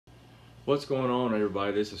What's going on,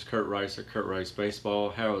 everybody? This is Kurt Rice at Kurt Rice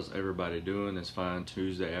Baseball. How's everybody doing this fine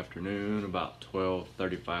Tuesday afternoon? About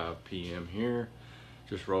 12:35 p.m. here.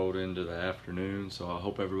 Just rolled into the afternoon, so I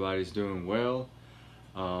hope everybody's doing well.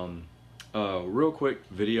 Real quick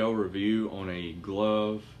video review on a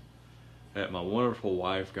glove that my wonderful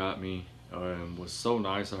wife got me. Was so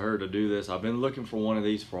nice of her to do this. I've been looking for one of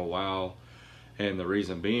these for a while, and the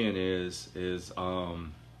reason being is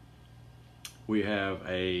we have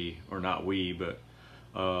or not we, but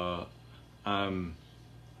I'm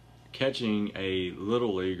catching a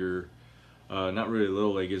little leaguer, not really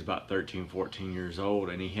little league, he's about 13, 14 years old,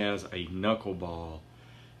 and he has a knuckleball,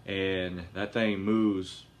 and that thing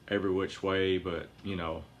moves every which way, but you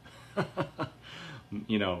know,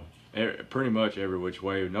 pretty much every which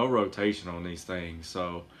way, no rotation on these things.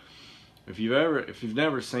 So if you've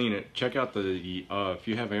never seen it, check out if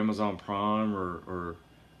you have Amazon Prime or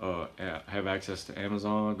have access to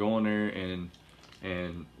Amazon, go in there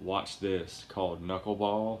and watch this called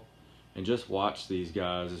Knuckleball, and just watch these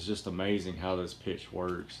guys. It's just amazing how this pitch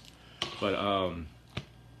works. But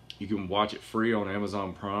you can watch it free on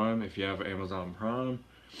Amazon Prime if you have Amazon Prime,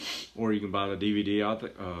 or you can buy the DVD. I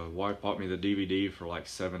think wife bought me the DVD for like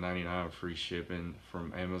 $7.99 free shipping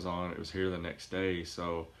from Amazon. It was here the next day,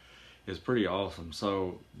 so it's pretty awesome.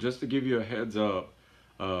 So just to give you a heads up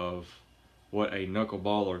of what a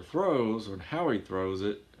knuckleballer throws and how he throws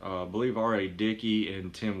it, I believe R.A. Dickey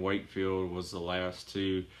and Tim Wakefield was the last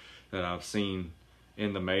two that I've seen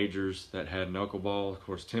in the majors that had knuckleball. Of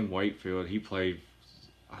course, Tim Wakefield, he played,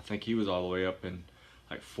 I think he was all the way up in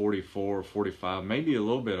like 44, 45, maybe a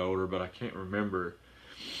little bit older, but I can't remember.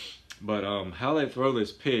 But how they throw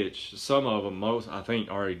this pitch, some of them, I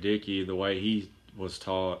think R.A. Dickey, the way he was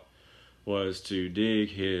taught was to dig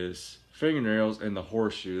his fingernails in the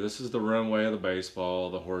horseshoe. This is the runway of the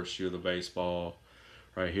baseball, the horseshoe of the baseball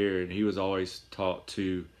right here. And he was always taught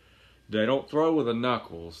they don't throw with the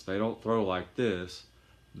knuckles. They don't throw like this.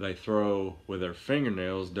 They throw with their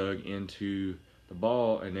fingernails dug into the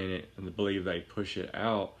ball, and then I believe they push it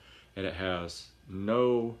out, and it has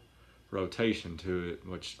no rotation to it,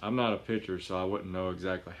 which I'm not a pitcher, so I wouldn't know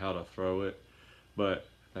exactly how to throw it. But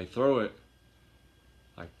they throw it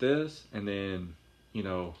like this, and then,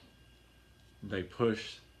 they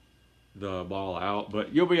push the ball out.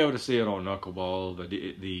 But you'll be able to see it on Knuckleball, the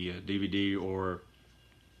DVD, or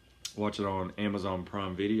watch it on Amazon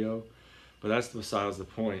Prime Video. But that's besides the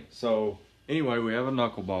point. So anyway, we have a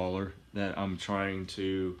knuckleballer that I'm trying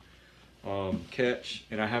to catch,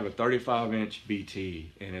 and I have a 35-inch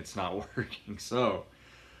BT, and it's not working. So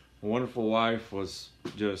my wonderful wife was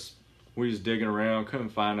we was digging around, couldn't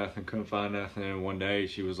find nothing, and one day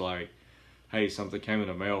she was like, hey, something came in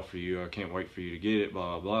the mail for you, I can't wait for you to get it,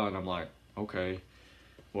 blah, blah, blah. And I'm like, okay.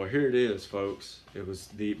 Well, here it is, folks. It was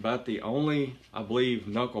about the only, I believe,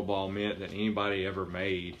 knuckleball mitt that anybody ever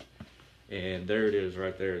made. And there it is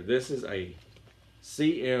right there. This is a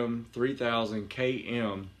CM 3000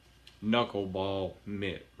 KM knuckleball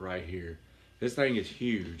mitt right here. This thing is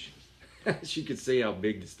huge. As you can see how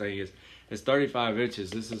big this thing is. It's 35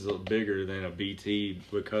 inches. This is bigger than a BT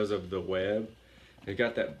because of the web. They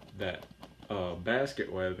got that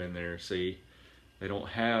basket web in there. See, they don't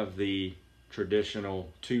have the traditional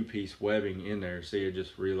two-piece webbing in there. See, it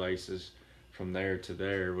just relaces from there to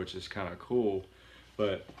there, which is kind of cool.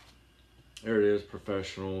 But there it is,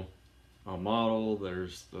 professional model.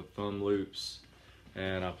 There's the thumb loops,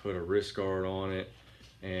 and I put a wrist guard on it.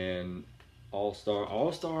 And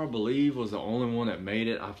All-Star, I believe, was the only one that made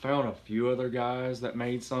it. I found a few other guys that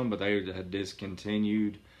made some, but they had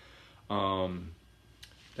discontinued.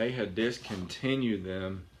 They had discontinued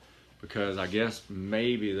them because I guess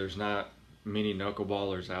maybe there's not many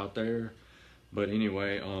knuckleballers out there. But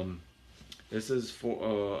anyway, this is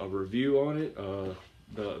for a review on it.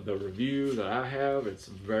 The review that I have, it's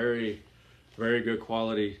very, very good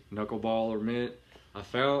quality knuckleballer mitt.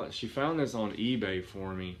 She found this on eBay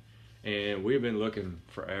for me, and we've been looking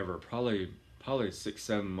forever, probably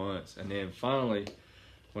 6-7 months, and then finally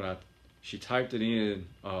when she typed it in,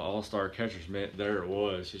 All-Star Catcher's Mitt, there it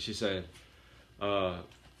was. She said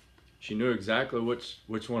she knew exactly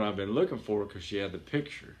which one I've been looking for because she had the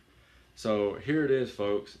picture. So here it is,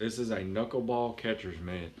 folks. This is a knuckleball catcher's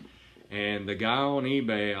mitt. And the guy on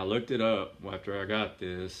eBay, I looked it up after I got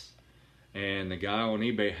this, and the guy on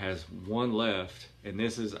eBay has one left, and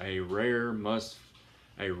this is a rare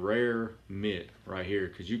mitt right here,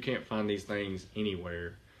 because you can't find these things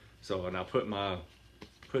anywhere. So, and I put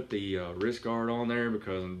the wrist guard on there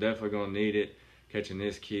because I'm definitely gonna need it catching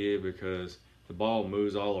this kid, because the ball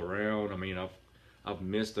moves all around. I mean, I've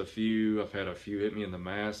missed a few. I've had a few hit me in the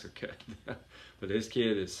mask. But this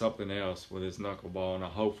kid is something else with his knuckleball, and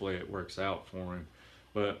hopefully it works out for him.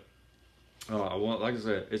 But like I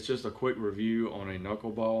said, it's just a quick review on a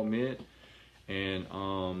knuckleball mitt, and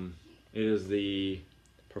it is the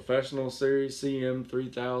Professional Series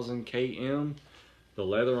CM3000 KM. The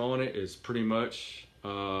leather on it is pretty much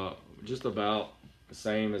just about the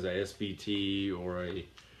same as a SBT or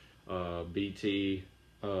a BT.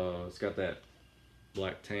 It's got that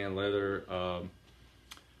black tan leather.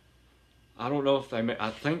 I don't know if they may, I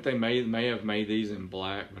think they may have made these in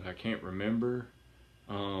black, but I can't remember.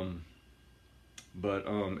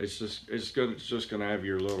 It's just gonna have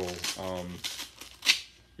your little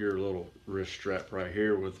wrist strap right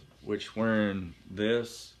here, with which wearing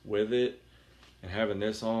this with it and having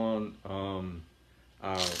this on,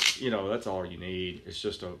 you know, that's all you need. It's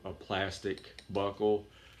just a plastic buckle,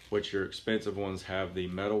 which your expensive ones have the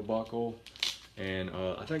metal buckle. And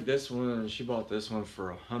I think this one, she bought this one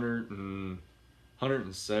for $170,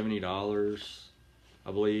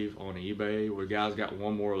 I believe, on eBay. Well, the guy's got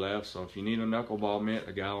one more left, so if you need a knuckleball mitt,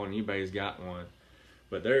 the guy on eBay's got one.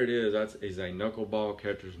 But there it is. That is a knuckleball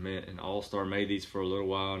catcher's mitt, and All Star made these for a little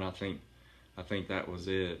while, and I think that was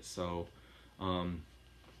it. So, and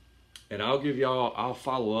I'll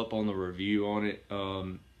follow up on the review on it,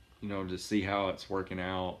 you know, to see how it's working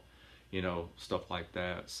out, you know, stuff like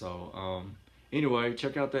that. So, anyway,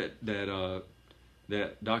 check out that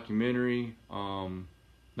documentary,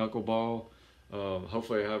 Knuckleball.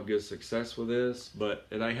 Hopefully I have good success with this, but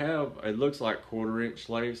it looks like 1/4 inch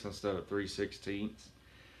lace instead of 3/16.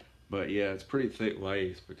 But yeah, it's pretty thick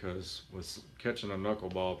lace, because with catching a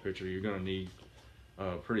knuckleball pitcher, you're gonna need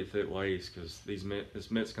pretty thick lace, because this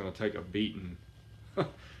mitt's gonna take a beating.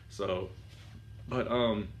 So, but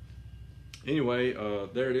anyway,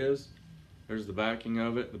 there it is. There's the backing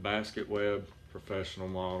of it, the basket web professional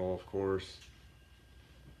model, of course.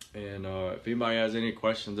 And if anybody has any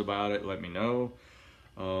questions about it, let me know.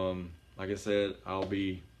 Like I said, I'll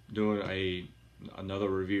be doing another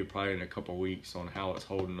review probably in a couple weeks on how it's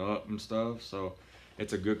holding up and stuff. So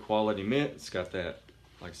it's a good quality mitt. It's got that,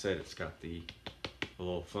 like I said, it's got the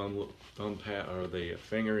little thumb pad, or the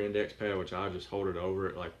finger index pad, which I just hold it over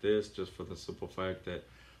it like this, just for the simple fact that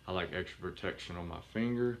I like extra protection on my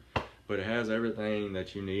finger. But it has everything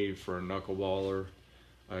that you need for a knuckleballer,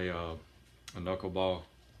 a knuckleball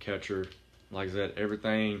catcher. Like I said,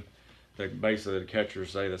 everything that basically the catchers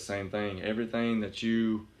say the same thing. Everything that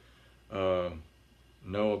you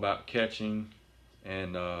know about catching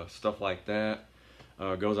and stuff like that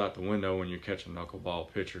goes out the window when you're catching a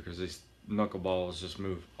knuckleball pitcher, because these knuckleballs just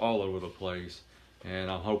move all over the place,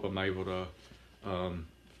 and I hope I'm able to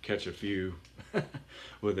catch a few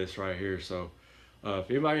with this right here. So if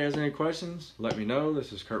anybody has any questions, let me know.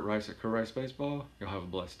 This is Kurt Rice at Kurt Rice Baseball. Y'all have a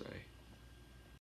blessed day.